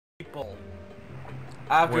people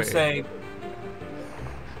after Wait. saying,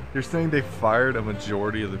 You're saying they fired a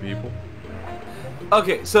majority of the people?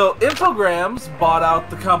 okay, so Infogrames bought out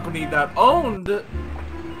the company that owned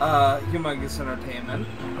Humungous Entertainment.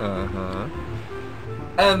 Uh-huh.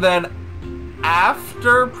 And then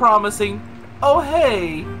after promising, oh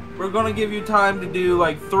hey, we're gonna give you time to do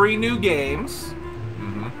like 3 new games,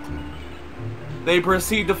 they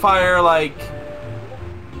proceed to fire like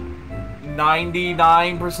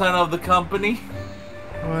 99% of the company.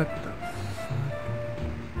 What the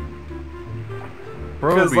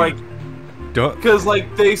Bro, Because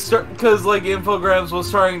like Infogrames was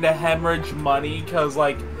starting to hemorrhage money because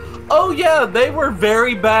like, oh yeah, they were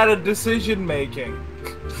very bad at decision making.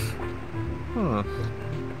 Huh.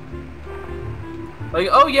 Like,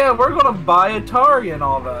 oh yeah, we're gonna buy Atari and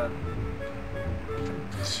all that.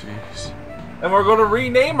 Jeez. And we're gonna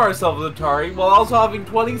rename ourselves Atari while also having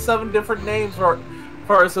 27 different names for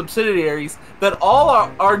our subsidiaries that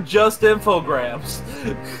all are just Infogrames.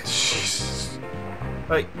 Jesus.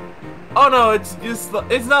 Like, oh no, it's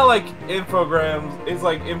not like Infogrames, it's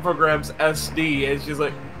like Infogrames SD. It's just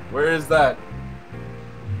like, where is that?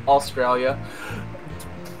 Australia.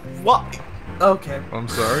 What? Okay. I'm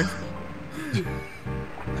sorry?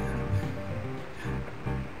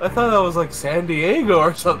 I thought that was like San Diego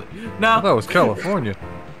or something. No. That was California.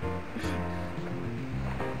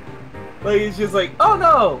 Like, it's just like, oh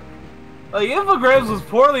no! Like, Infogrames was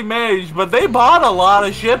poorly managed, but they bought a lot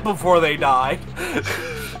of shit before they died.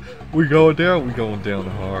 We going down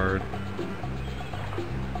hard.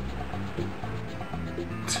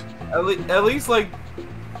 At least, like,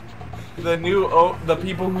 the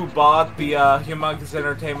people who bought the Humungous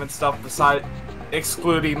Entertainment stuff,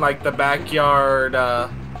 excluding, like, the backyard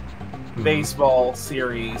baseball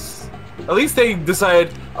series. At least they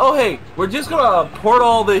decided, oh hey, we're just gonna port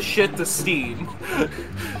all this shit to Steam.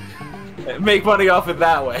 And make money off it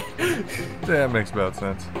that way. That makes about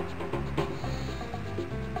sense.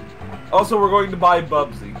 Also, we're going to buy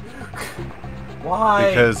Bubsy. Why?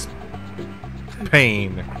 Because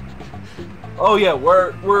pain. Oh yeah,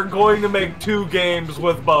 we're going to make 2 games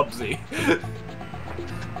with Bubsy.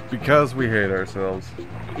 Because we hate ourselves.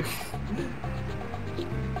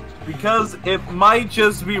 Because it might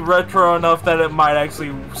just be retro enough that it might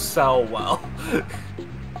actually sell well.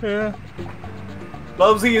 Yeah.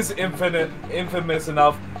 Bubsy is infamous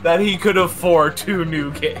enough that he could afford 2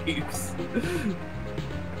 new games.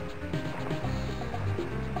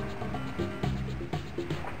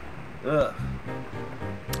 Ugh.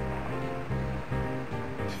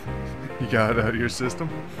 You got it out of your system?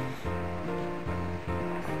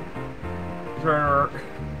 Okay.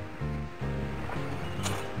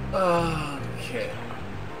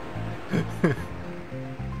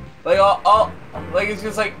 Like it's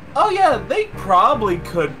just like, oh yeah, they probably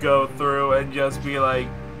could go through and just be like,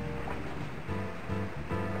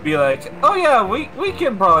 oh yeah, we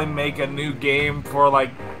can probably make a new game for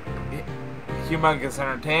like Humungous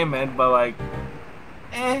Entertainment, but like,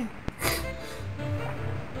 eh.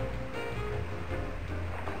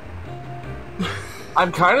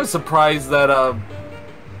 I'm kind of surprised that I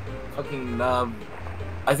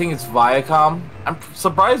think it's Viacom. I'm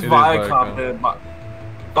surprised Viacom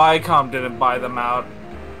didn't buy them out.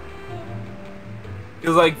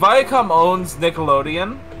 Because like Viacom owns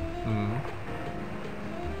Nickelodeon,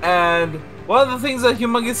 and one of the things that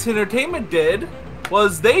Humungous Entertainment did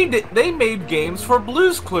was they made games for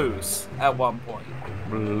Blue's Clues at one point.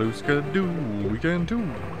 Blue's can do, we can do.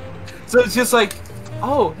 So it's just like,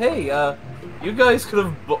 oh hey, you guys could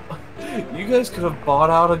have bought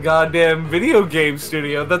out a goddamn video game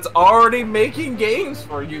studio that's already making games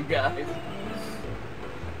for you guys.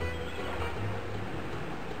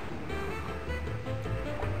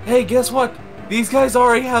 Hey, guess what? These guys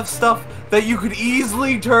already have stuff that you could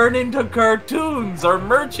easily turn into cartoons or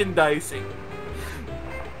merchandising.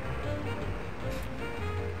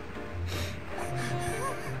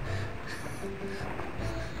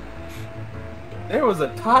 There was a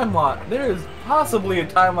timeline. There is possibly a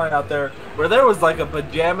timeline out there where there was like a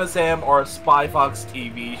Pajama Sam or a Spy Fox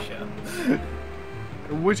TV show.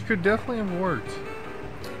 Which could definitely have worked.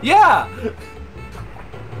 Yeah!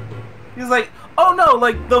 He's like, oh no,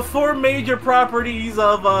 like the 4 major properties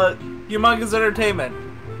of Humungous Entertainment.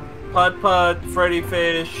 Putt Putt, Freddy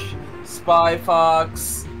Fish, Spy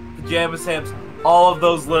Fox, Pajama Sam's. All of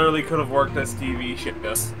those literally could have worked as TV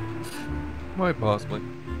shows. Might possibly.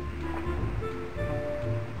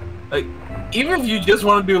 Like, even if you just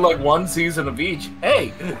want to do like 1 season of each,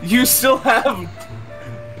 hey, you still have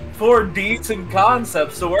 4 decent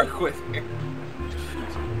concepts to work with here.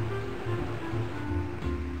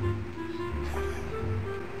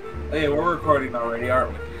 Hey, we're recording already,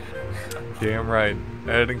 aren't we? Damn right.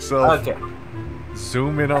 Editing self. Okay.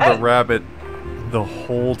 Zoom in on the rabbit the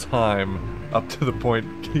whole time up to the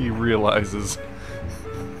point he realizes.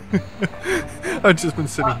 I've just been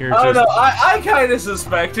sitting here I don't just... know, I kind of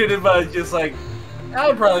suspected it, but just like,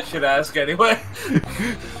 I probably should ask anyway.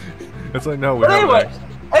 It's like, no, we But haven't.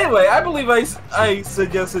 anyway, I believe I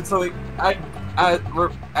suggested something. I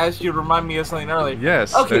asked you to remind me of something earlier.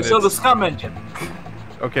 Yes. Okay, so the Scum engine.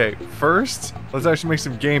 Okay, first, let's actually make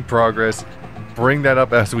some game progress. Bring that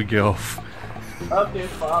up as we go. Okay,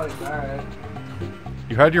 fine, alright.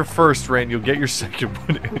 You had your first rant, you'll get your second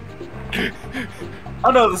one in.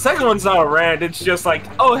 Oh no, the second one's not a rant, it's just like,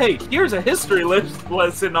 oh hey, here's a history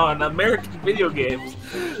lesson on American video games.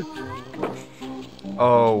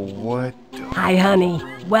 Oh, what? Hi, honey.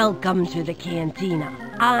 Welcome to the cantina.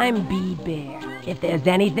 I'm Bee Bear. If there's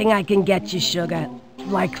anything I can get you, sugar,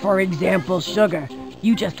 like for example, sugar,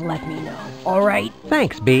 you just let me know, alright?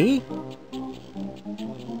 Thanks, Bee.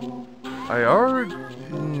 I already...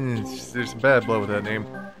 there's some bad blood with that name.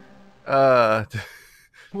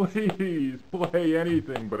 Please, play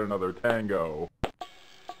anything but another tango.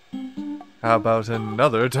 How about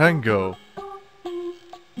another tango?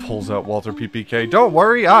 Pulls out Walter PPK. Don't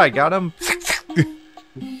worry, I got him.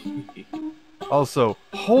 Also,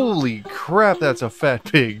 holy crap, that's a fat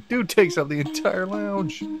pig. Dude takes up the entire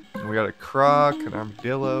lounge. And we got a croc, an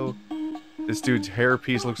armadillo. This dude's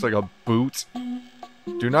hairpiece looks like a boot.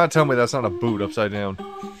 Do not tell me that's not a boot upside down.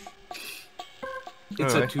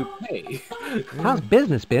 It's Alright. a toupee. How's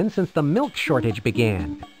business been since the milk shortage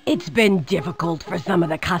began? It's been difficult for some of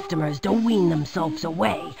the customers to wean themselves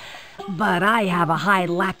away, but I have a high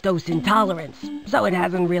lactose intolerance, so it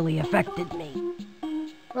hasn't really affected me.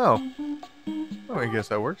 Oh. Oh, I guess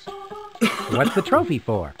that works. What's the trophy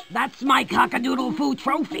for? That's my cock-a-doodle-foo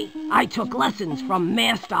trophy. I took lessons from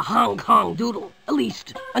Master Hong Kong Doodle, at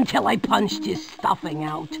least until I punched his stuffing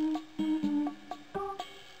out.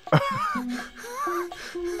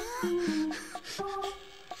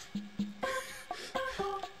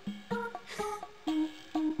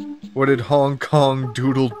 What did Hong Kong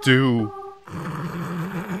Doodle do?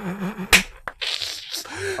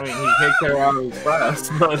 I mean, he takes care out of his class,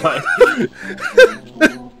 but like...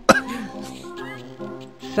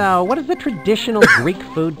 So, what does the traditional Greek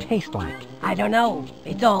food taste like? I don't know.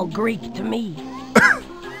 It's all Greek to me.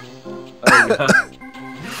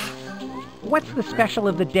 What's the special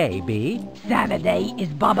of the day, Bee? Saturday is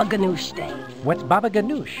Baba Ganoush Day. What's baba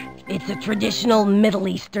ganoush? It's a traditional Middle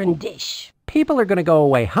Eastern dish. People are gonna go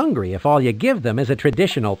away hungry if all you give them is a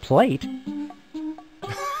traditional plate.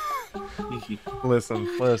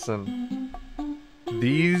 Listen.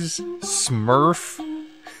 These Smurf...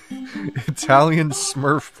 Italian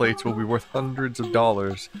Smurf plates will be worth hundreds of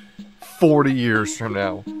dollars 40 years from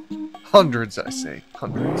now. Hundreds, I say.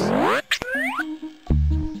 Hundreds.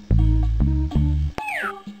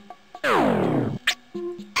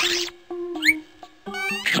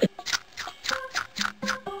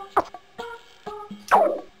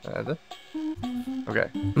 Okay.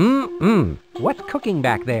 What's cooking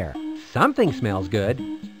back there? Something smells good.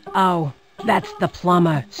 Oh, that's the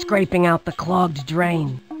plumber scraping out the clogged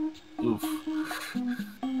drain. Oof.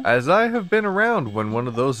 As I have been around when one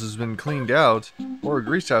of those has been cleaned out, or a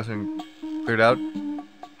grease house been cleared out,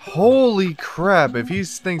 holy crap, if he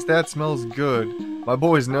thinks that smells good, my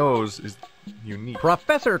boy's nose is unique.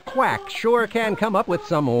 Professor Quack sure can come up with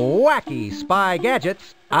some wacky spy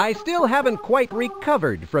gadgets. I still haven't quite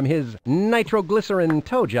recovered from his nitroglycerin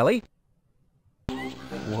toe jelly.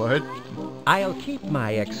 What? I'll keep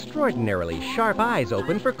my extraordinarily sharp eyes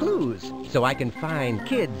open for clues, so I can find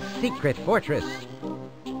Kid's secret fortress.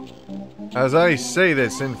 As I say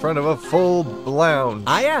this in front of a full lounge.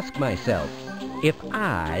 I ask myself, if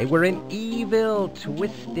I were an evil,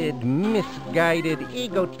 twisted, misguided,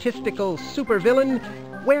 egotistical supervillain,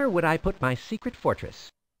 where would I put my secret fortress?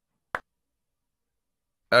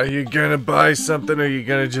 Are you gonna buy something or are you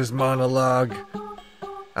gonna just monologue?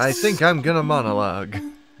 I think I'm gonna monologue.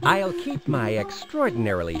 I'll keep my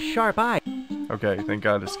extraordinarily sharp eye. Okay, thank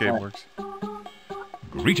God escape works.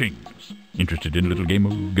 Greetings. Interested in a little game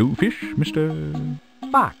of Go Fish, Mr.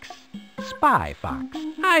 Fox. Spy Fox.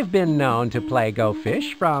 I've been known to play Go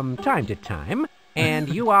Fish from time to time. And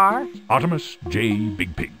you are? Artemis J.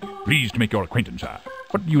 Big Pig. Pleased to make your acquaintance, sir.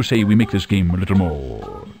 What do you say we make this game a little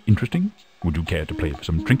more interesting? Would you care to play for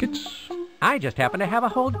some trinkets? I just happen to have a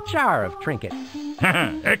whole jar of trinkets.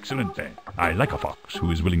 Excellent then. I like a fox who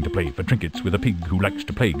is willing to play for trinkets with a pig who likes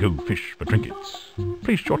to play Go Fish for trinkets.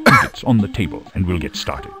 Place your trinkets on the table and we'll get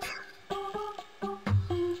started.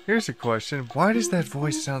 Here's a question. Why does that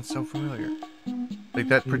voice sound so familiar? Like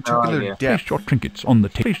that No particular idea. depth. Place your trinkets on the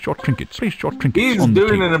table. Place your trinkets. Place your trinkets He's on the table.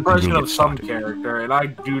 doing an and impression we'll of get some started. character, and I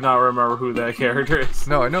do not remember who that character is.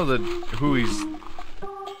 No, I know who he's.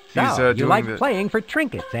 So, you doing like the- playing for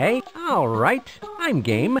trinkets, eh? All right, I'm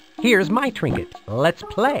game. Here's my trinket. Let's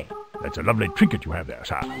play. That's a lovely trinket you have there,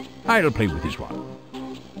 sir. I'll play with this one.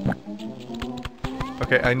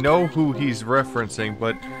 Okay, I know who he's referencing,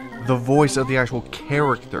 but the voice of the actual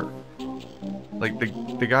character, like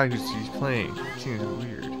the guy he's playing, seems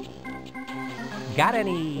weird. Got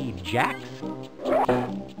any jacks?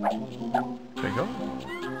 There you go.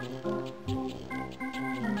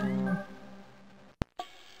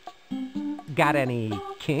 Got any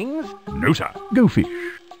kings? No, sir. Go fish.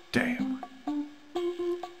 Damn.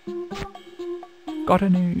 Got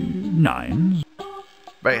any nines?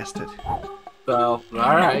 Bastard. So,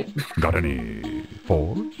 alright. Got any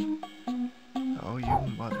fours? Oh,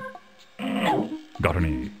 you mother. Got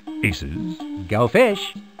any aces? Go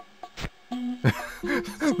fish.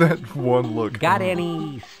 That one look. Got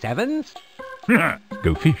any sevens?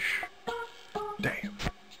 Go fish. Damn.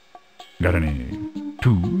 Got any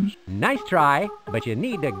twos? Nice try, but you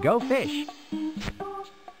need to go fish.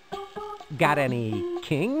 Got any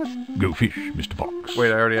kings? Go fish, Mr. Fox.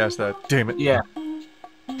 Wait, I already asked that. Damn it. Yeah.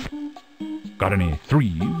 Got any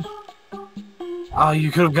threes? Oh,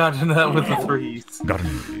 you could have gotten that with the threes. Got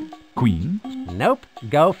any queens? Nope,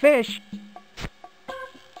 go fish.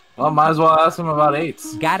 Well, might as well ask him about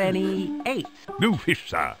eights. Got any eights? Go fish,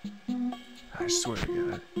 sir. I swear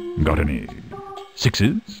to God. Got any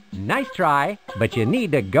sixes? Nice try, but you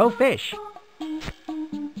need to go fish.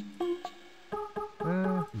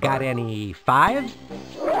 Got any fives?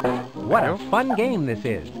 What a fun game this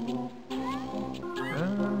is.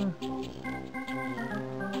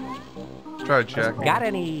 Try to check. Got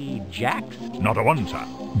any jacks? Not a one, sir.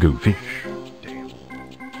 Go fish. Damn.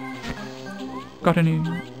 Got any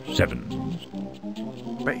sevens?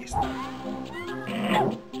 Base.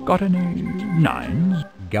 Got any nines?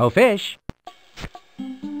 Go fish.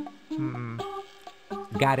 Hmm.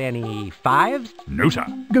 Got any fives? No, sir.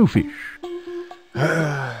 Go fish.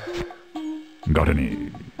 Got any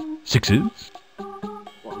sixes?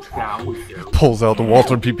 Pulls out the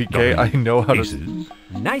Walter PPK. I know how to. Aces?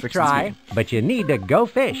 Nice Fix this try, game. but you need to go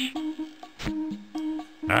fish.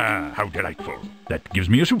 Ah, how delightful. That gives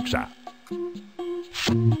me a suit, sir.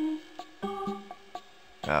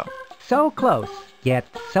 Oh. So close, yet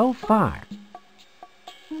so far.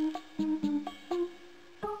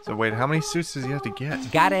 So wait, how many suits does he have to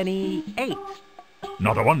get? Got any eights?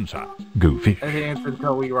 Not a one, sir. Go fish. I think it's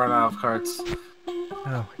until we run out of cards.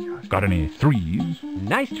 Oh my God. Got any threes?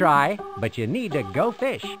 Nice try, but you need to go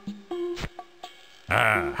fish.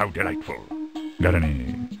 Ah, how delightful. Got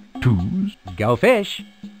any twos? Go fish.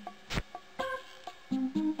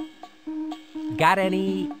 Got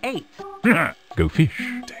any eights? Go fish.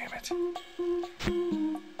 Damn it.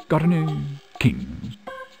 Got any kings?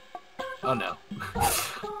 Oh no.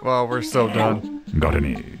 Well, we're so done. Got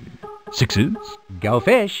any sixes? Go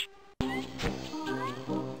fish.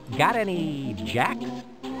 Got any jacks?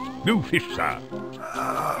 Go fish, sir.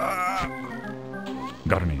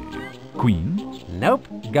 Got any queens? Nope,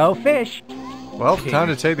 go fish. Well, time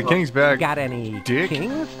to take the kings back. Got any Dick.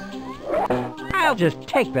 kings? I'll just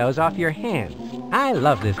take those off your hands. I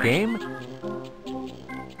love this game.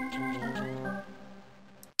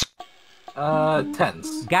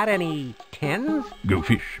 Tens. Got any tens? Go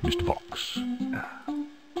fish, Mr. Fox.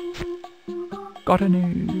 Got any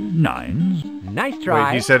nines? Nice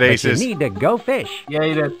try. he said but aces. you need to go fish. Yeah,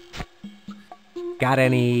 you did. Got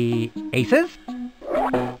any aces?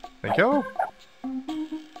 Thank you.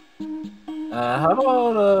 How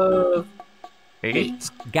about, Eight. eights?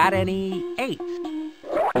 Got any eights?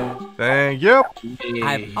 Thank you.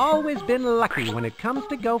 I've always been lucky when it comes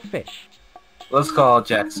to go fish. Let's call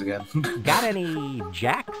jacks again. Got any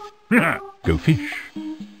jacks? Go fish.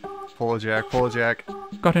 Pull a jack. Pull a jack.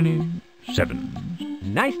 Got any sevens?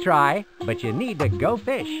 Nice try, but you need to go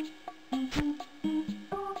fish.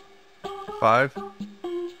 5.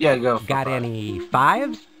 Yeah, go. For Got five. any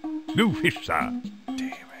fives? Go fish, sir. Damn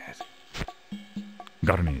it.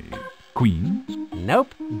 Got any queens?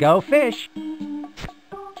 Nope, go fish.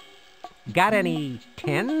 Got any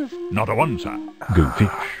tens? Not a one, sir. Go fish.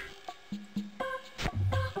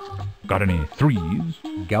 Got any threes?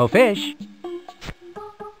 Go fish.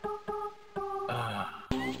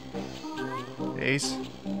 Ace.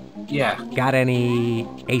 Yeah. Got any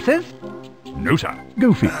aces? No, sir.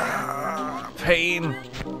 Go fish. Pain.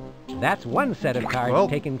 That's one set of cards Well.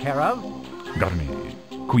 taken care of. Got any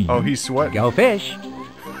queens? Oh, he's sweating. Go fish.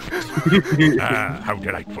 Ah, how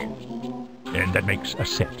delightful. And that makes a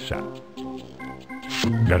set, sir.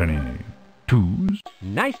 Got any 2s?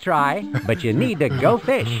 Nice try, but you need to go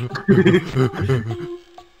fish.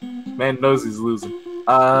 Man knows he's losing.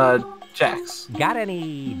 Jacks. Got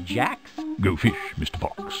any jacks? Go fish, Mr.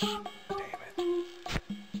 Fox.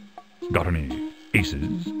 Got any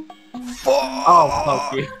aces? Oh,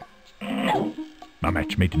 fuck you. A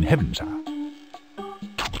match made in heaven, sir.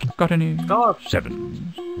 Got any God.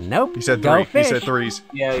 7s? Nope. He said go 3. fish. He said 3s.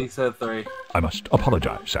 Yeah, he said 3. I must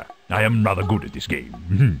apologize, sir. I am rather good at this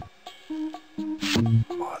game.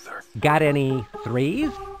 Mother. Got any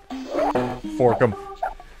 3s? Fork 'em.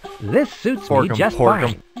 This suits Fork me 'em, just pork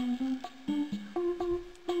 'em. fine.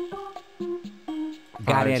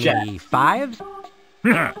 Got any Jack. 5s?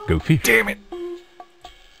 Go fish. Damn it.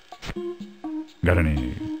 Got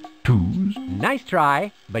any 2s? Nice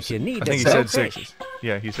try, but you need I to think he go said fish. 6s.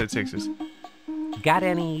 Yeah, he said 6s. Got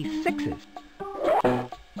any 6s?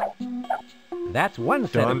 That's one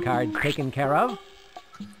set Done. of cards taken care of.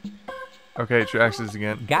 Okay, Jax's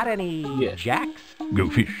again. Got any Yeah. jacks? Go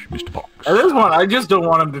fish, Mr. Fox. At this one, I just don't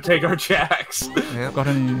want him to take our jacks. Yep. Got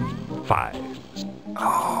any 5s?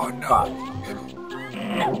 Oh,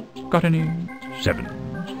 no. Got any 7s?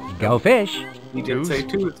 Go fish. He did say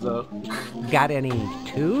 2s, though. Got any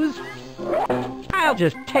 2s? I'll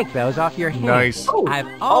just take those off your hand. Nice. Oh, I've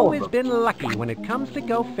all of always them. been lucky when it comes to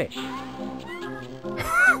go fish.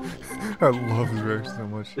 I love his reaction so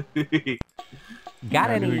much.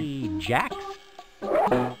 Got I knew any jacks?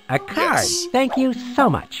 A card. Yes. Thank you so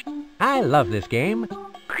much. I love this game.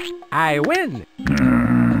 I win.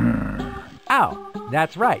 Oh,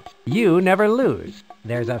 that's right. You never lose.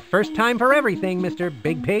 There's a first time for everything, Mr.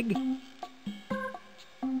 Big Pig.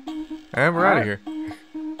 And we're out of here.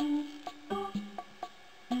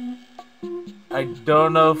 I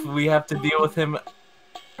don't know if we have to deal with him.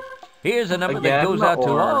 Here's a number Again, that goes out to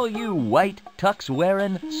or- all you white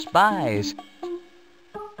tux-wearing spies.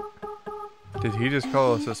 Did he just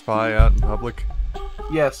call us a spy out in public?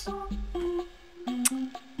 Yes.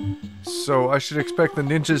 So I should expect the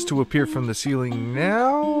ninjas to appear from the ceiling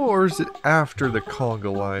now, or is it after the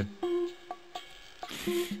conga line?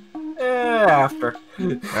 After.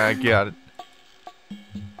 I got it.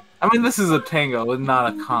 I mean, this is a tango and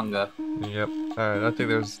not a conga. Yep. Alright, I think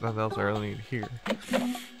there's nothing else I really need to hear.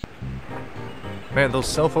 Man, those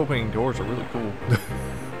self-opening doors are really cool.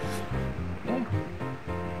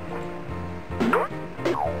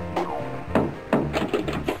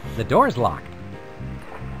 The door's locked.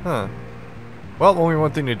 Huh. Well, only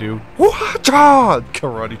one thing to do. Wah-cha!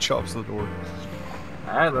 Karate chops the door.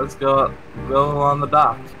 Alright, let's go on the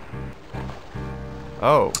dock.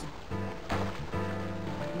 Oh.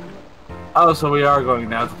 Oh, so we are going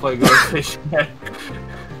now to play Go Fish.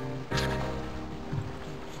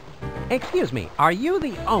 Excuse me, are you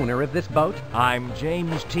the owner of this boat? I'm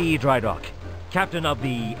James T. Drydock, captain of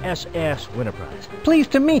the SS Winterprise.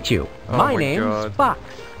 Pleased to meet you. Oh my my name's God. Fox.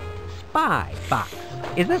 Spy Fox.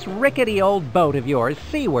 Is this rickety old boat of yours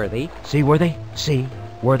seaworthy? Seaworthy?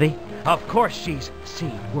 Seaworthy? Of course she's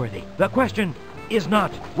seaworthy. The question is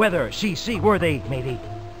not whether she's seaworthy, matey,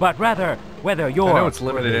 but rather whether you're... I know it's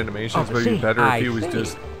limited animations, Oh, but it'd be see, better I if he was see.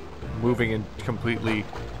 just moving in completely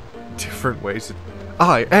different ways.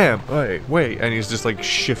 I am a way, and he's just like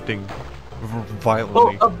shifting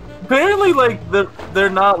violently. Well, apparently, like they're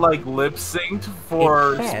not like lip synced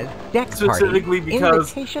for It says deck specifically party, because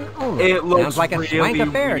invitation only. it looks Sounds like a really swank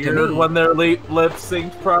affair to weird me. when they're lip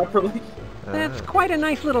synced properly. That's quite a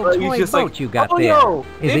nice little Like, he's toy just boat like, you got oh, there. no,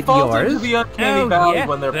 Is it falls into yours? the uncanny valley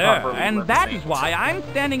when they're properly and that is lip-synced. why I'm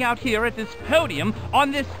standing out here at this podium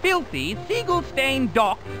on this filthy, seagull-stained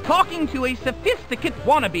dock talking to a sophisticate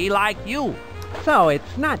wannabe like you. So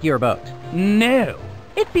it's not your boat. No,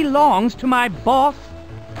 it belongs to my boss.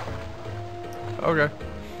 Okay.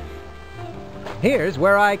 Here's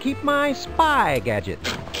where I keep my spy gadgets.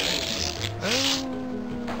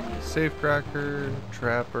 Safecracker,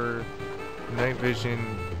 trapper, night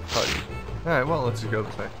vision, putty. Alright, well, let's just go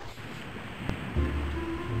this way.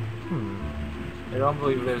 I don't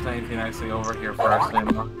believe there's anything actually over here for us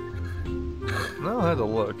anymore. No, I had to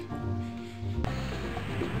look.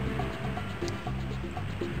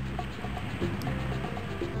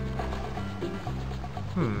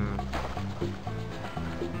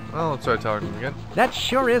 Well, let's try talking to him again. That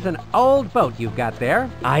sure is an old boat you've got there.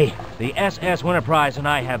 Aye, the SS Winterprise and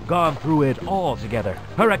I have gone through it all together.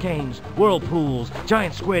 Hurricanes, whirlpools,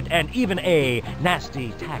 giant squid, and even a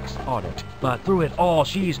nasty tax audit. But through it all,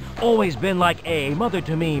 she's always been like a mother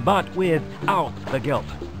to me, but without the guilt.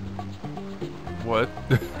 What?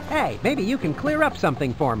 Hey, maybe you can clear up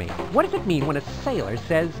something for me. What does it mean when a sailor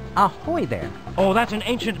says ahoy there? Oh, that's an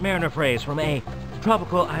ancient mariner phrase from a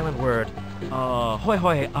tropical island word Hoi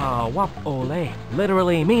hoi, wap ole.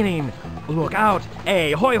 Literally meaning, look out,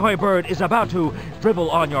 a hoi hoi bird is about to dribble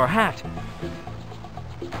on your hat.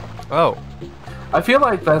 Oh, I feel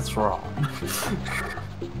like that's wrong.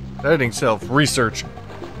 editing self. Research.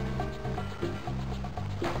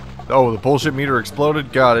 Oh, the bullshit meter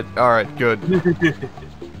exploded? Got it. Alright, good.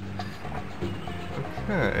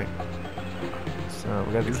 Okay. So,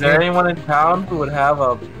 we got the Is there anyone in town who would have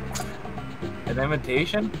an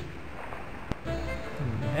invitation?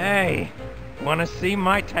 Hey, wanna see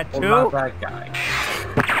my tattoo? Well, not that guy.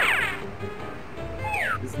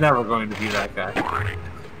 It's never going to be that guy.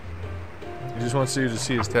 He just wants you to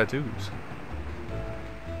see his tattoos.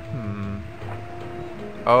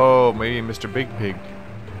 Oh, maybe Mr. Big Pig.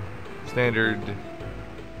 Standard.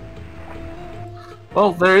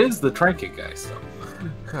 Well, there is the trinket guy, so.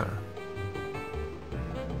 Huh.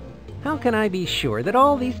 How can I be sure that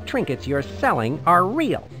all these trinkets you're selling are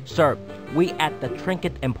real? Sir, we at the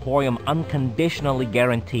Trinket Emporium unconditionally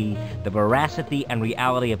guarantee the veracity and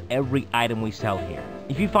reality of every item we sell here.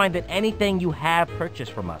 If you find that anything you have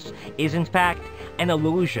purchased from us is in fact an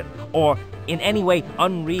illusion or in any way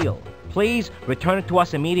unreal, please return it to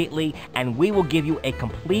us immediately and we will give you a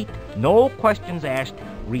complete, no questions asked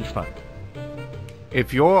refund.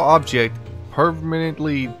 If your object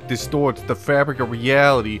permanently distorts the fabric of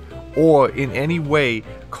reality or in any way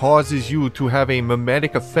causes you to have a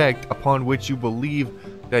mimetic effect upon which you believe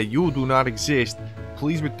that you do not exist,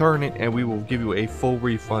 please return it and we will give you a full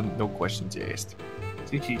refund, no questions asked.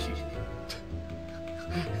 You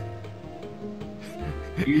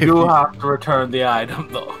do have to return the item,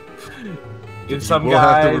 though. If some We'll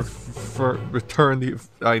have guys... to return the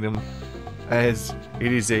item, as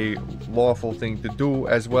it is a lawful thing to do,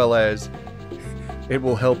 as well as it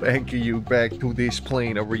will help anchor you back to this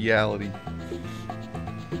plane of reality.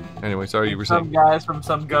 Anyway, sorry, you were saying. Some guys from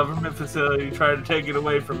some government facility try to take it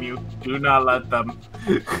away from you. Do not let them.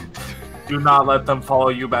 Do not let them follow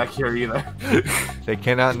you back here either. They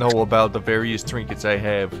cannot know about the various trinkets I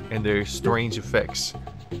have and their strange effects.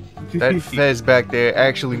 That fez back there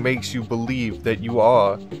actually makes you believe that you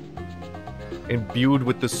are imbued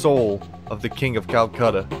with the soul of the King of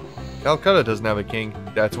Calcutta. Calcutta doesn't have a king.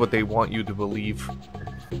 That's what they want you to believe.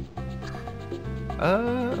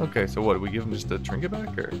 Okay, so what, do we give him just a trinket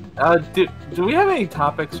back, or? Do we have any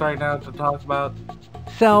topics right now to talk about?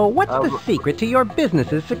 So, what's the secret to your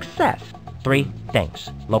business's success? 3 things.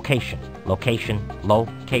 Location, location,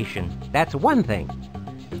 location. That's one thing.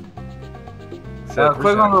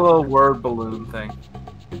 Click on the little word balloon thing.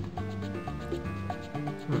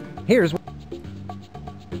 Here's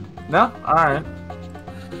No? Alright.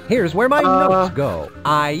 Here's where my notes go.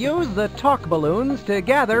 I use the talk balloons to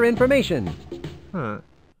gather information. Huh.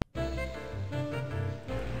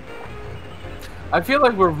 I feel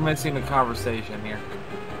like we're missing a conversation here.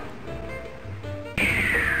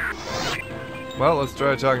 Well, let's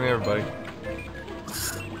try talking to everybody.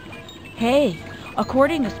 Hey,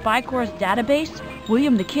 according to Spy Corps' database,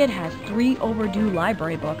 William the Kid has 3 overdue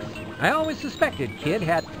library books. I always suspected Kid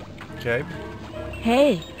had... Okay.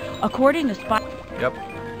 Hey, according to Spy... Yep.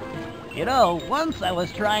 You know, once I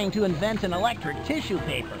was trying to invent an electric tissue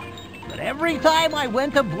paper. But every time I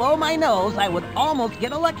went to blow my nose, I would almost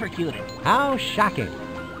get electrocuted. How shocking.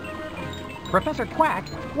 Professor Quack,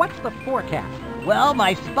 what's the forecast? Well,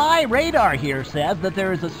 my spy radar here says that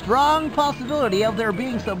there is a strong possibility of there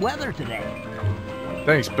being some weather today.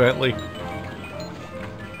 Thanks, Bentley.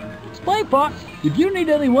 Spy Fox, if you need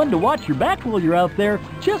anyone to watch your back while you're out there,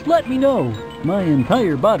 just let me know. My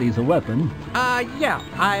entire body's a weapon. Yeah,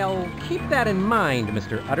 I'll keep that in mind,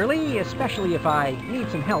 Mr. Utterly, especially if I need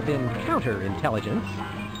some help in counterintelligence.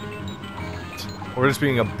 Or just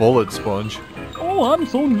being a bullet sponge. Oh, I'm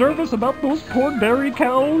so nervous about those poor dairy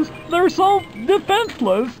cows. They're so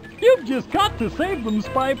defenseless. You've just got to save them,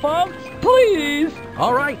 Spy Fox. Please!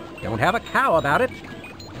 All right, don't have a cow about it.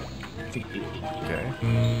 Okay.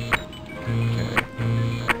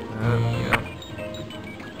 Yeah.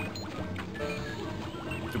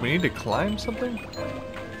 Do we need to climb something?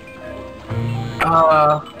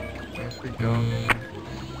 Yes, we go.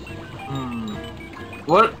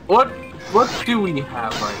 What do we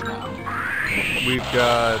have right now? We've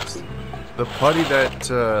got the putty that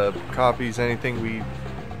copies anything we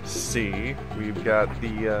see. We've got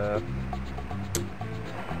the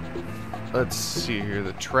let's see here,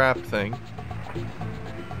 the trap thing.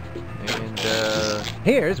 And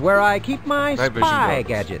here's where I keep my night vision spy goggles.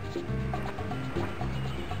 gadgets.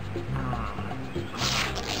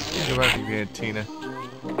 Go back again, Tina.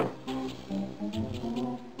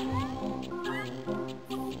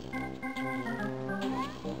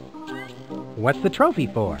 What's the trophy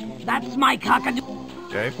for? That's my cockadoo.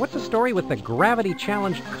 Okay. What's the story with the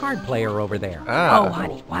gravity-challenged card player over there? Oh,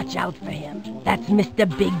 honey, watch out for him. That's Mr.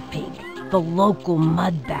 Big Pig, the local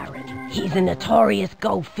mud baron. He's a notorious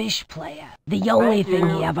Go Fish player. The only thing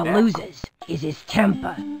he ever loses is his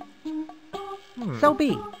temper. So,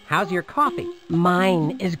 B, how's your coffee?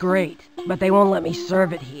 Mine is great, but they won't let me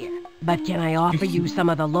serve it here. But can I offer you some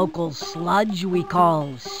of the local sludge we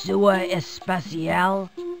call sewer especial?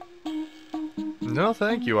 No,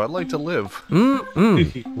 thank you. I'd like to live.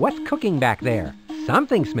 What's cooking back there?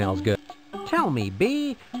 Something smells good. Tell me,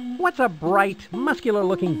 B, what's a bright,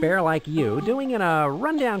 muscular-looking bear like you doing in a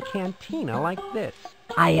rundown cantina like this?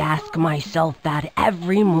 I ask myself that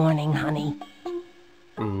every morning, honey.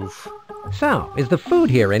 Oof. So, is the food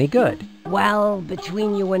here any good? Well,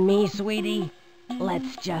 between you and me, sweetie,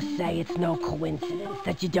 let's just say it's no coincidence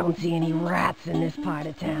that you don't see any rats in this part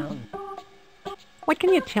of town. What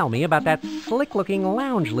can you tell me about that slick-looking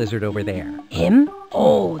lounge lizard over there? Him?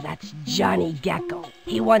 Oh, that's Johnny Gecko.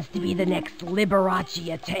 He wants to be the next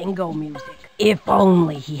Liberace of tango music. If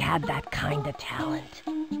only he had that kind of talent.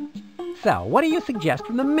 So, what do you suggest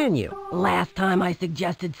from the menu? Last time I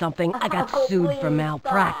suggested something, I got sued for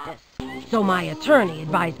malpractice. So my attorney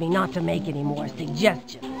advised me not to make any more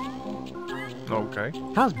suggestions. Okay.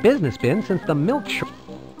 How's business been since the milk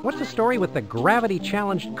What's the story with the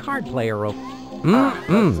gravity-challenged card player over...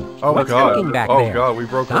 Oh, What's God. cooking back Oh, there? God, we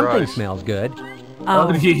broke her Something eyes. smells good.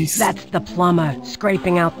 Oh, jeez. that's the plumber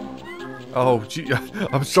scraping out... Oh, gee.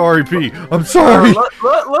 I'm sorry, P. I'm sorry.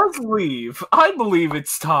 Let's leave. I believe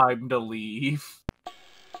it's time to leave.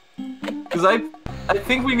 Because I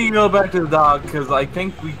think we need to go back to the dock, because I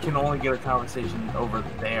think we can only get a conversation over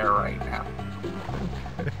there right now.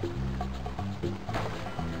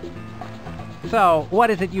 So, what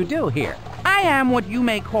is it you do here? I am what you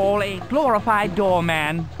may call a glorified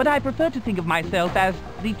doorman, but I prefer to think of myself as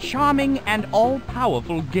the charming and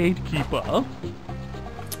all-powerful gatekeeper.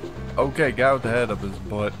 Okay, guy with the head up his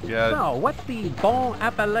butt. Yeah. So, what's the bon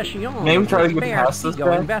appellation Maybe of try to the get spare past this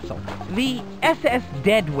seagoing guy? vessel? The SS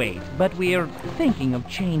Deadweight, but we're thinking of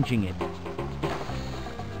changing it.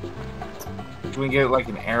 Can we get like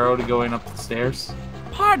an arrow to going up the stairs?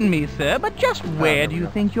 Pardon me, sir, but just where do you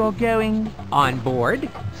think you're going? On board?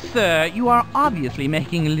 Sir, you are obviously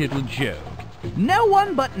making a little joke. No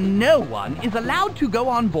one but no one is allowed to go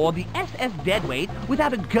on board the SS Deadweight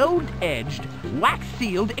without a gold-edged,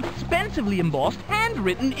 wax-sealed, expensively embossed,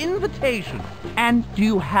 handwritten invitation. And do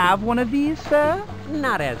you have one of these, sir?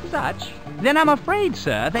 Not as such. Then I'm afraid,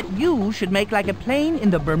 sir, that you should make like a plane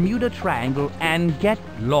in the Bermuda Triangle and get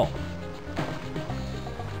lost.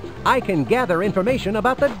 I can gather information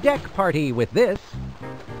about the deck party with this.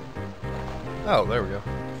 Oh, there we go.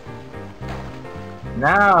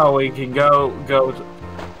 Now we can go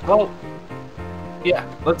well, yeah,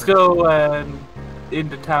 let's go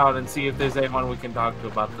into town and see if there's anyone we can talk to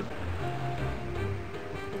about the...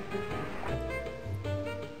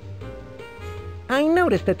 I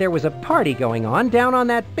noticed that there was a party going on down on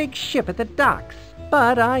that big ship at the docks.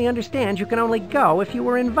 But I understand you can only go if you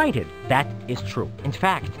were invited. That is true. In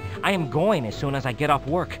fact, I am going as soon as I get off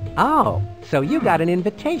work. Oh, so you got an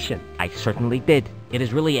invitation. I certainly did. It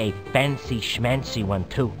is really a fancy schmancy one,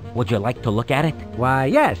 too. Would you like to look at it? Why,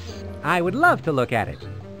 yes. I would love to look at it.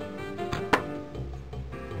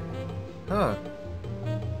 Huh.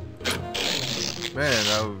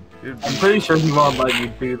 Man, I'm pretty sure he won't let you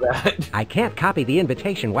do that. I can't copy the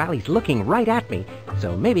invitation while he's looking right at me,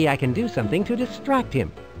 so maybe I can do something to distract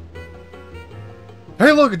him.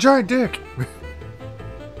 Hey, look, a giant dick!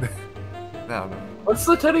 No. What's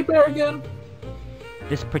the teddy bear again?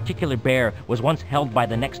 This particular bear was once held by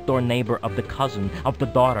the next-door neighbor of the cousin of the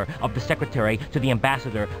daughter of the secretary to the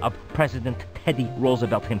ambassador of President Teddy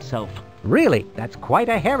Roosevelt himself. Really, that's quite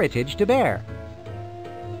a heritage to bear.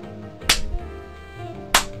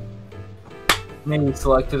 Maybe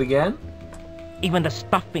select it again? Even the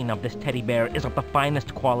stuffing of this teddy bear is of the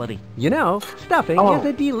finest quality. You know, stuffing is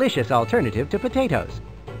a delicious alternative to potatoes.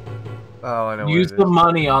 Oh, I know. Use the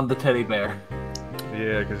money on the teddy bear.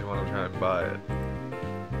 Yeah, because you want to try and buy it.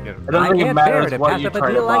 I don't think it matters what you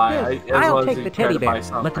try to buy. I'll take the teddy bear.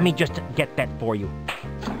 Let me just get that for you.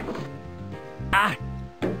 Ah,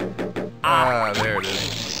 there it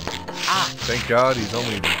is. Thank God he's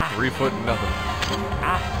only 3 foot and nothing.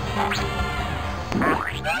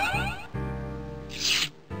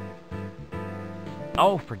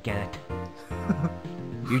 Oh, forget it.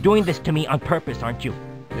 You're doing this to me on purpose, aren't you?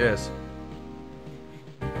 Yes.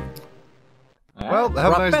 Well,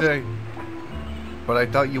 have a nice day. But I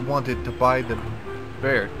thought you wanted to buy the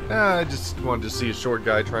bear. I just wanted to see a short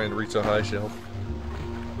guy trying to reach a high shelf.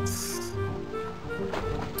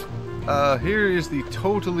 Here is the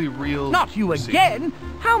totally real... Not you receipt. again!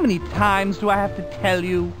 How many times do I have to tell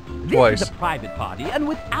you? This Twice. is a private party, and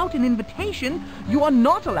without an invitation, you are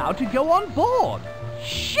not allowed to go on board.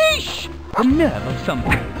 Sheesh! The nerve of some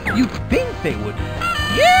people. You'd think they would.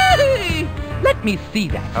 Yay! Let me see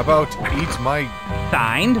that. How about eat my...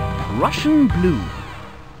 Signed, Russian Blue.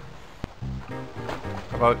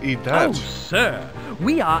 How about eat that? Oh, sir.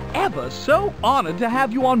 We are ever so honored to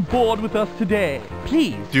have you on board with us today.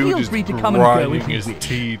 Please, Dude feel is free to come and go grinding as you his wish.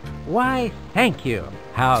 teeth. Why, thank you.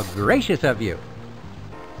 How gracious of you.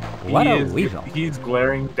 What a weasel. He's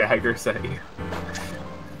glaring daggers at you.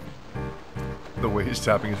 The way he's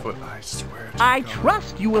tapping his foot, I swear to I God.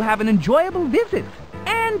 trust you will have an enjoyable visit.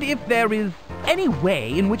 And if there is any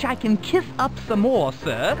way in which I can kiss up some more,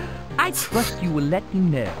 sir, I trust you will let me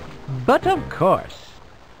know. But of course.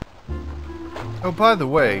 Oh, by the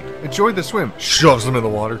way, enjoy the swim. Shoves him in the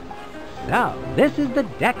water. So, this is the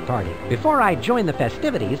deck party. Before I join the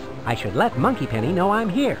festivities, I should let Monkey Penny know I'm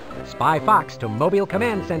here. Spy Fox to Mobile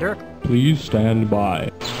Command Center. Please stand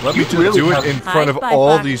by. Let me just really do it have- in Hi, front of Spy all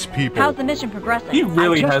Fox. these people. How's the mission progressing? He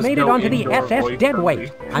really I just has made it no onto the indoor SS voice Deadweight.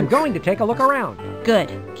 friendly. I'm going to take a look around.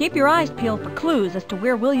 Good. Keep your eyes peeled for clues as to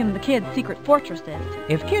where William the Kid's secret fortress is.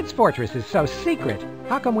 If Kid's Fortress is so secret,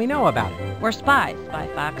 how come we know about it? We're spies, Spy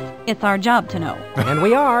Fox. It's our job to know. And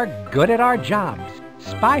we are good at our jobs.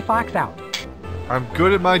 Spy Fox out. I'm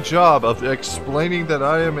good at my job of explaining that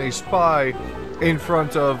I am a spy in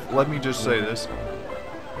front of, let me just say this.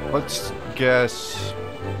 Let's guess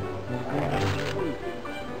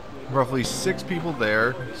roughly 6 people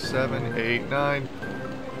there. 7, 8, 9,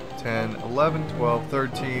 10, 11, 12,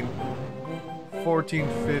 13, 14,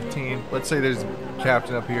 15. Let's say there's a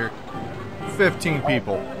captain up here. 15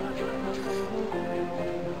 people.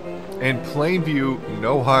 In plain view,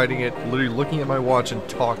 no hiding it, literally looking at my watch and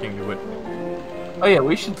talking to it. Oh yeah,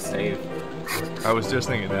 we should save. I was just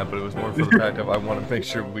thinking that, but it was more for the fact of I want to make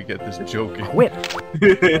sure we get this joke in. Quit.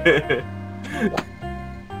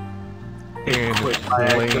 In Quit by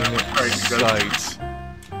plain accident. sight.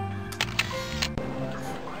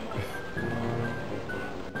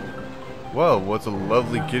 Well, what's a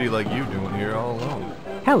lovely kitty like you doing here all alone?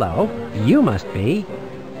 Hello. You must be.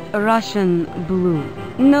 Russian Blue,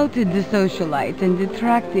 noted socialite and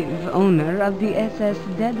attractive owner of the SS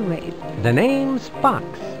Deadweight. The name's Fox.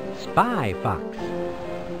 Spy Fox.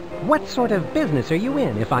 What sort of business are you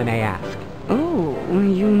in, if I may ask? Oh,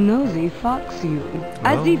 you nosy fox, you.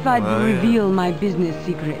 As Well, if I'd I, reveal my business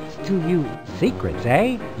secrets to you. Secrets,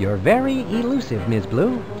 eh? You're very elusive, Ms.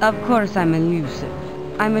 Blue. Of course I'm elusive.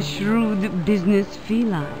 I'm a shrewd business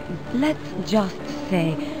feline. Let's just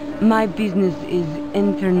say my business is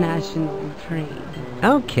international trade.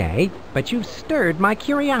 Okay, but you've stirred my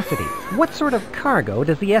curiosity. What sort of cargo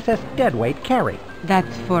does the SS Deadweight carry?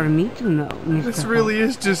 That's for me to know, Mr. This Fox. really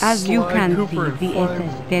is just As you Sly can Cooper see, and the Fly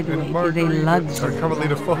SS Deadweight and is a Margarita luxury. or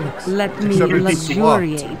Carmelita Fox. Let me Except it's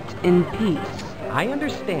luxuriate in peace. I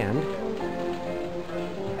understand.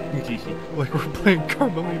 Like we're playing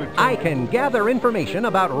Carmelita. I can gather information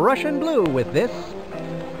about Russian Blue with this.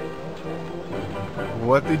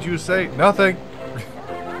 What did you say? Nothing.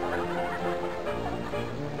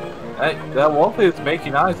 That wolf is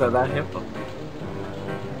making eyes at that hippo.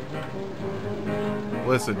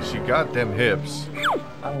 Listen, she got them hips.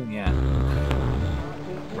 Oh yeah.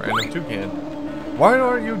 Random toucan. Why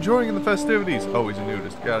aren't you joining the festivities? Oh, he's a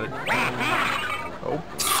nudist. Got it. Oh.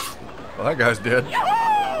 Well, that guy's dead.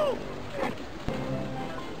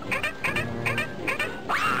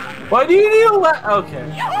 Why do you need a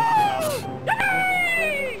Okay.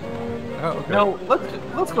 Oh, okay. No,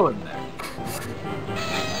 let's go in there.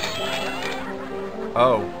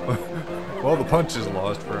 Oh. Well, the punch is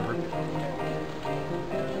lost forever.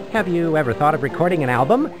 Have you ever thought of recording an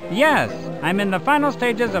album? Yes, I'm in the final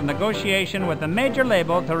stages of negotiation with a major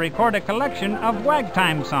label to record a collection of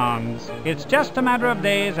wagtime songs. It's just a matter of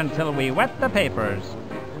days until we wet the papers.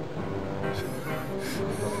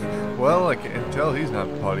 Well, I can tell he's not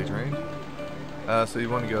potty trained. So you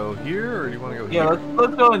want to go here, or do you want to go Yeah,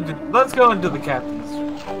 here? let's go into the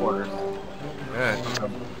captain's quarters. Yeah.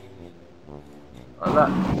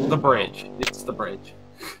 The bridge. It's the bridge.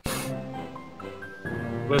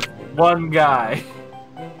 With one guy.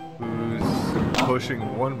 Who's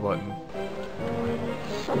pushing one button.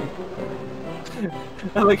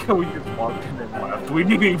 I like how we just walked in and left. We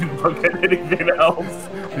didn't even look at anything else.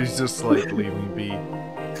 He's just like, leave me be.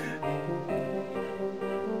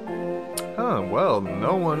 Huh, well,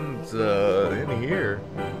 no one's in here.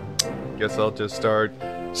 Guess I'll just start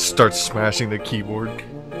smashing the keyboard.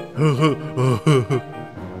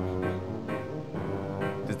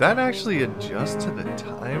 Does that actually adjust to the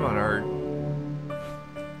time on our...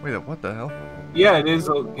 Wait, what the hell? Yeah, it is.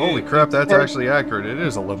 Holy crap, that's actually accurate. It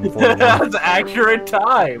is 11:41. That's accurate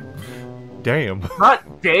time. Damn.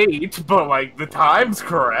 Not date, but like the time's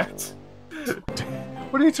correct.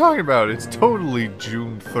 What are you talking about? It's totally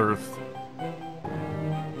June 3rd.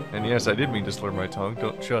 And yes, I did mean to slur my tongue.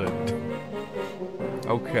 Don't shut it.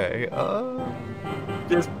 Okay,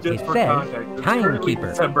 Just It for says context, it's currently timekeeper.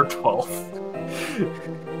 December 12th.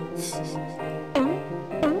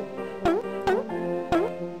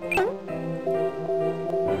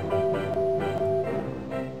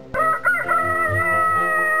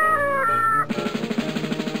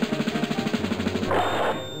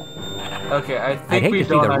 Okay, I think I'd hate we to see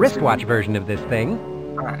don't the actually... wristwatch version of this thing.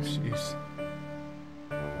 Alright. jeez.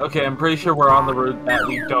 Okay, I'm pretty sure we're on the route that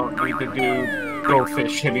we don't need to do go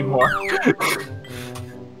fish anymore.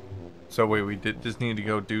 So wait, we just need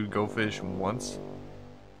to go fish once?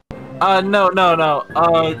 No.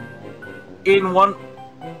 In one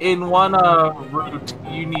route,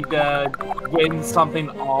 you need to win something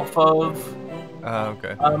off of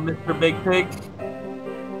Okay. Mr. Big Pig.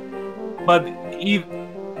 But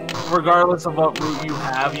regardless of what route you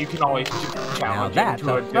have, you can always just Now challenge that's it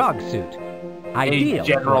to a frog suit. Ideal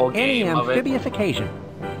general for any game of it. amphibious occasion.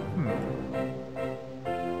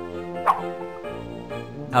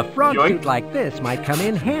 A frog Yoink. suit like this might come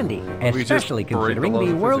in handy, We just especially break considering the laws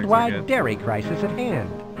the of physics worldwide again. dairy crisis at hand.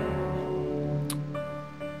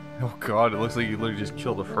 Oh god, it looks like you literally just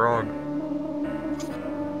killed a frog.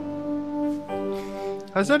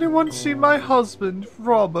 Has anyone seen my husband,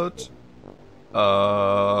 Robert? No.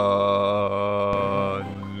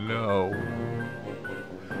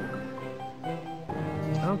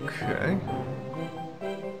 Okay.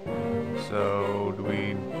 So, do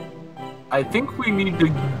we... I think we need to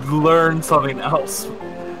learn something else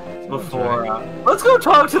before. Let's go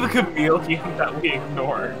talk to the chameleon that we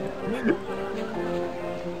ignored.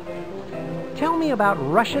 Tell me about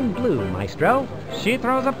Russian Blue, Maestro. She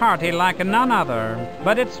throws a party like none other,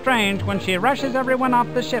 but it's strange when she rushes everyone off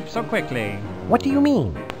the ship so quickly. What do you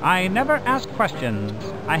mean? I never ask questions.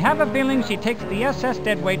 I have a feeling she takes the SS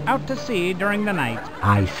Deadweight out to sea during the night.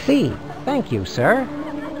 I see. Thank you, sir.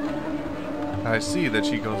 I see that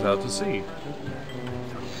she goes out to sea.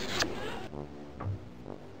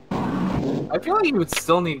 I feel like you would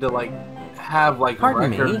still need to have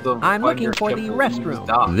Pardon records me, of I'm when looking your for ship the was restroom.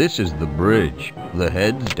 docked. This is the bridge. The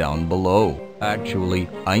head's down below. Actually,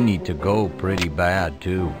 I need to go pretty bad,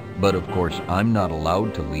 too. But of course, I'm not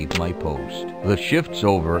allowed to leave my post. The shift's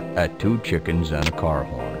over at 2 chickens and a car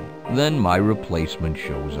horn. Then my replacement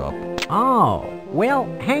shows up. Oh, well,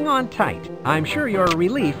 hang on tight. I'm sure your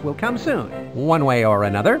relief will come soon, one way or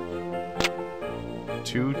another.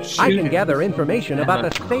 2 chickens. I can gather information about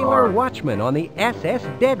the car. sailor watchman on the SS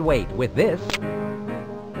Deadweight with this.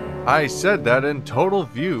 I said that in total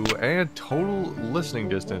view and total listening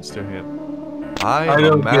distance to him. I am a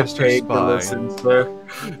don't get master paid to spy. listen, sir.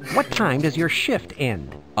 What time does your shift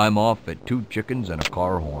end? I'm off at 2 chickens and a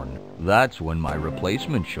car horn. That's when my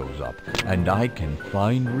replacement shows up, and I can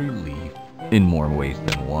find relief in more ways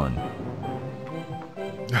than one.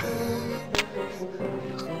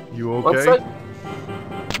 You okay? What's that?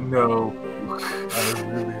 No. I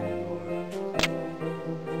really am not.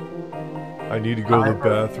 I need to go to the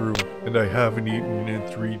bathroom, and I haven't eaten in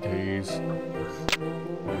 3 days.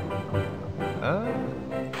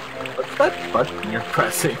 What's that button you're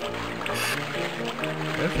pressing?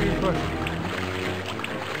 That's a good question.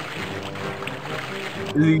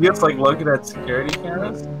 Is he just looking at security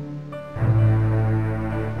cameras?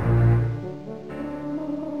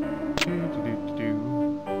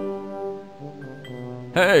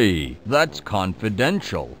 Hey, that's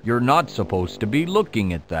confidential. You're not supposed to be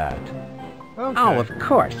looking at that. Okay. Oh, of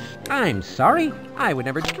course. I'm sorry. I would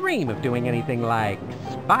never dream of doing anything like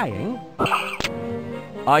spying.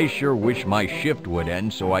 I sure wish my shift would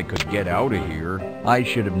end so I could get out of here. I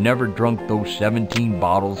should have never drunk those 17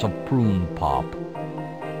 bottles of prune pop.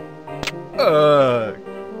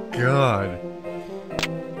 God.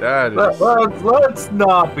 That is... Let's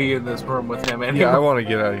not be in this room with him anymore. Yeah, I want to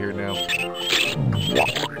get out of here now.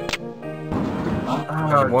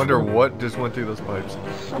 I wonder what just went through those pipes.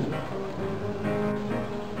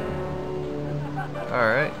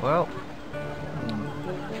 Alright, well.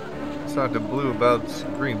 Let's talk to Blue about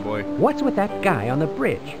Green Boy. What's with that guy on the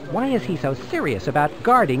bridge? Why is he so serious about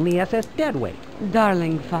guarding the SS Deadweight?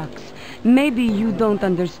 Darling Fox, maybe you don't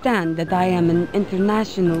understand that I am an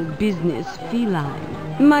international business feline.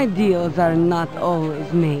 My deals are not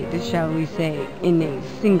always made, shall we say, in a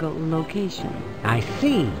single location. I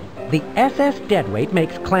see. The SS Deadweight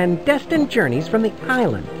makes clandestine journeys from the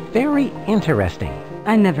island. Very interesting.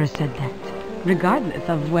 I never said that, regardless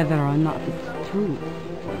of whether or not it's true.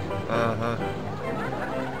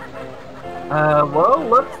 Well,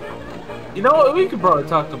 let's... You know what? We could probably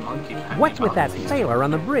talk to Monkey. What's with that sailor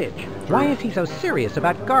on the bridge? Why is he so serious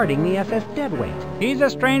about guarding the SS Deadweight? He's a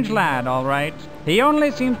strange lad, all right. He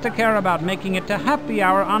only seems to care about making it to happy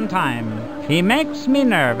hour on time. He makes me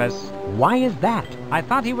nervous. Why is that? I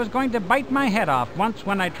thought he was going to bite my head off once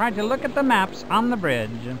when I tried to look at the maps on the bridge.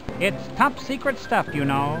 It's top secret stuff, you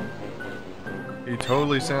know. He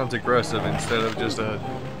totally sounds aggressive instead of just a...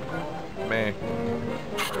 meh.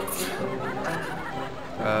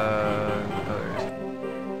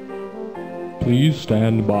 Please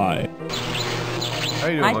stand by. How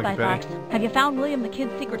you doing, Hi, Lucky Spy Penny? Fox. Have you found William the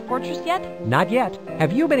Kid's secret fortress yet? Not yet.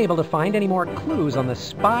 Have you been able to find any more clues on the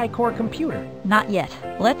Spy Core computer? Not yet.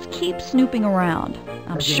 Let's keep snooping around.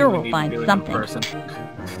 I'm sure we'll find something.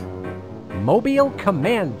 Mobile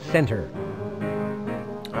Command Center.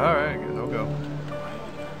 Alright,